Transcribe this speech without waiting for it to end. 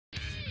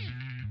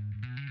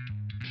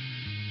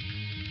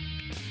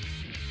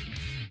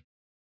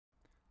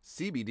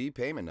CBD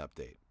Payment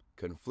Update.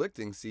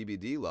 Conflicting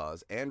CBD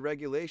laws and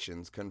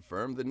regulations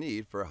confirm the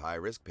need for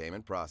high-risk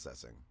payment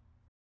processing.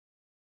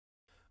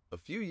 A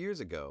few years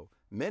ago,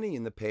 many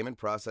in the payment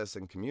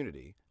processing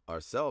community,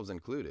 ourselves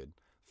included,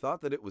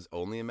 thought that it was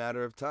only a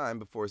matter of time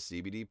before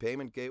CBD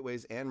payment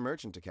gateways and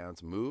merchant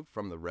accounts moved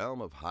from the realm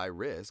of high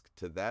risk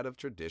to that of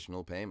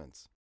traditional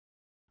payments.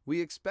 We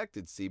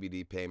expected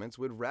CBD payments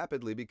would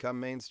rapidly become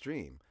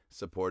mainstream,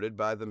 supported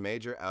by the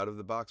major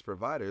out-of-the-box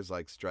providers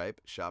like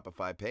Stripe,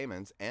 Shopify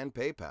Payments, and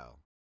PayPal.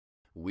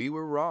 We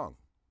were wrong.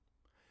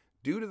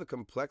 Due to the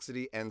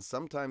complexity and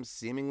sometimes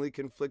seemingly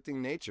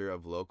conflicting nature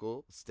of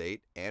local,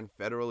 state, and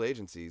federal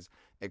agencies,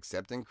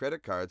 accepting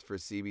credit cards for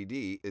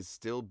CBD is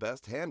still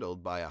best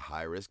handled by a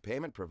high-risk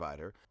payment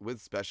provider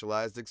with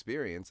specialized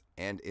experience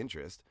and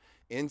interest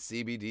in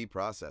CBD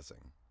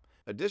processing.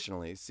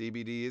 Additionally,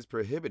 CBD is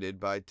prohibited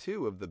by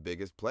two of the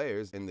biggest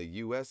players in the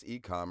U.S.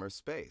 e-commerce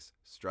space,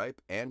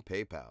 Stripe and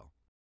PayPal.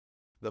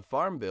 The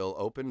Farm Bill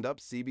opened up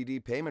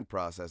CBD payment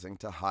processing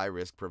to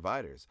high-risk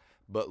providers,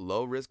 but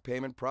low-risk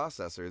payment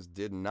processors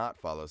did not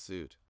follow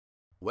suit.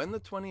 When the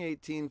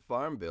 2018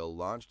 Farm Bill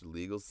launched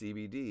legal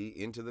CBD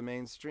into the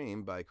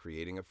mainstream by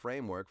creating a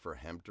framework for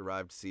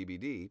hemp-derived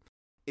CBD,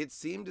 it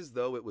seemed as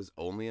though it was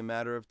only a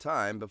matter of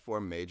time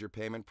before major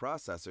payment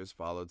processors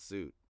followed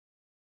suit.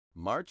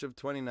 March of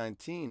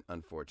 2019,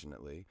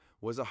 unfortunately,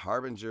 was a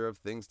harbinger of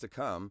things to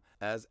come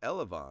as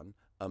Elevon,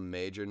 a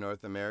major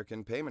North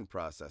American payment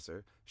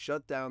processor,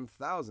 shut down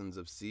thousands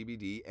of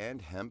CBD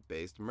and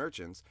hemp-based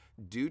merchants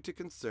due to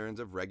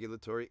concerns of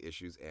regulatory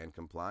issues and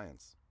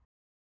compliance.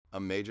 A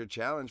major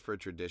challenge for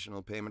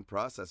traditional payment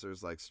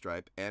processors like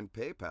Stripe and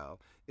PayPal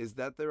is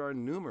that there are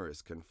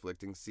numerous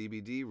conflicting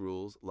CBD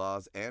rules,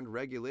 laws, and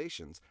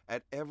regulations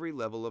at every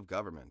level of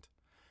government.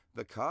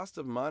 The cost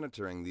of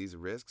monitoring these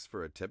risks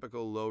for a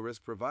typical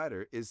low-risk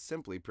provider is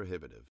simply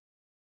prohibitive.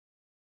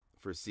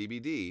 For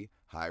CBD,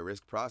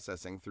 high-risk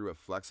processing through a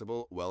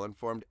flexible,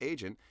 well-informed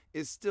agent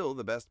is still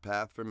the best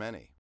path for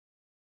many.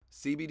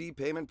 CBD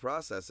payment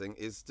processing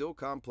is still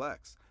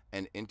complex,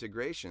 and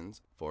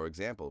integrations, for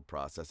example,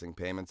 processing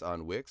payments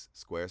on Wix,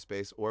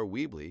 Squarespace, or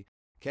Weebly,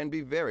 can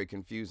be very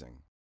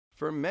confusing.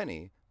 For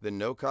many, the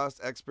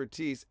no-cost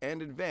expertise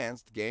and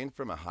advance gained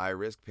from a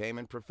high-risk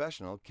payment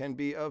professional can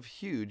be of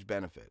huge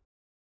benefit.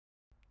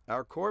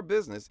 Our core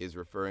business is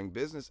referring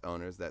business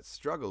owners that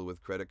struggle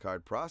with credit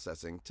card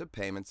processing to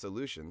payment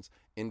solutions,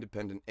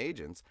 independent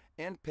agents,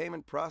 and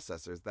payment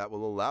processors that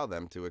will allow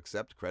them to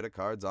accept credit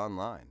cards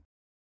online.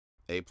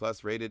 A+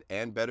 rated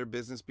and Better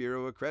Business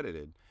Bureau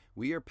accredited,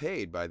 we are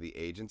paid by the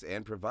agents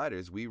and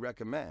providers we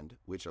recommend,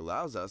 which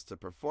allows us to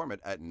perform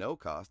it at no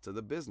cost to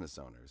the business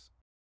owners.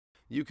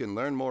 You can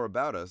learn more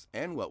about us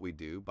and what we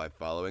do by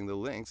following the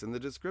links in the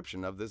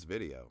description of this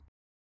video.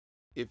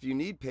 If you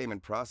need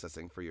payment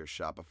processing for your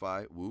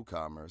Shopify,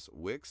 WooCommerce,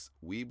 Wix,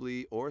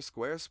 Weebly, or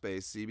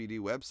Squarespace CBD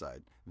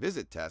website,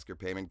 visit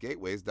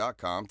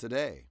TaskerPaymentGateways.com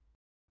today.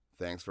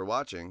 Thanks for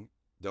watching.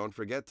 Don't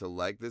forget to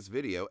like this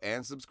video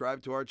and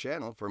subscribe to our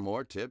channel for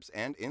more tips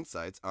and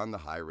insights on the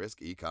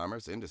high-risk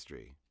e-commerce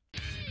industry.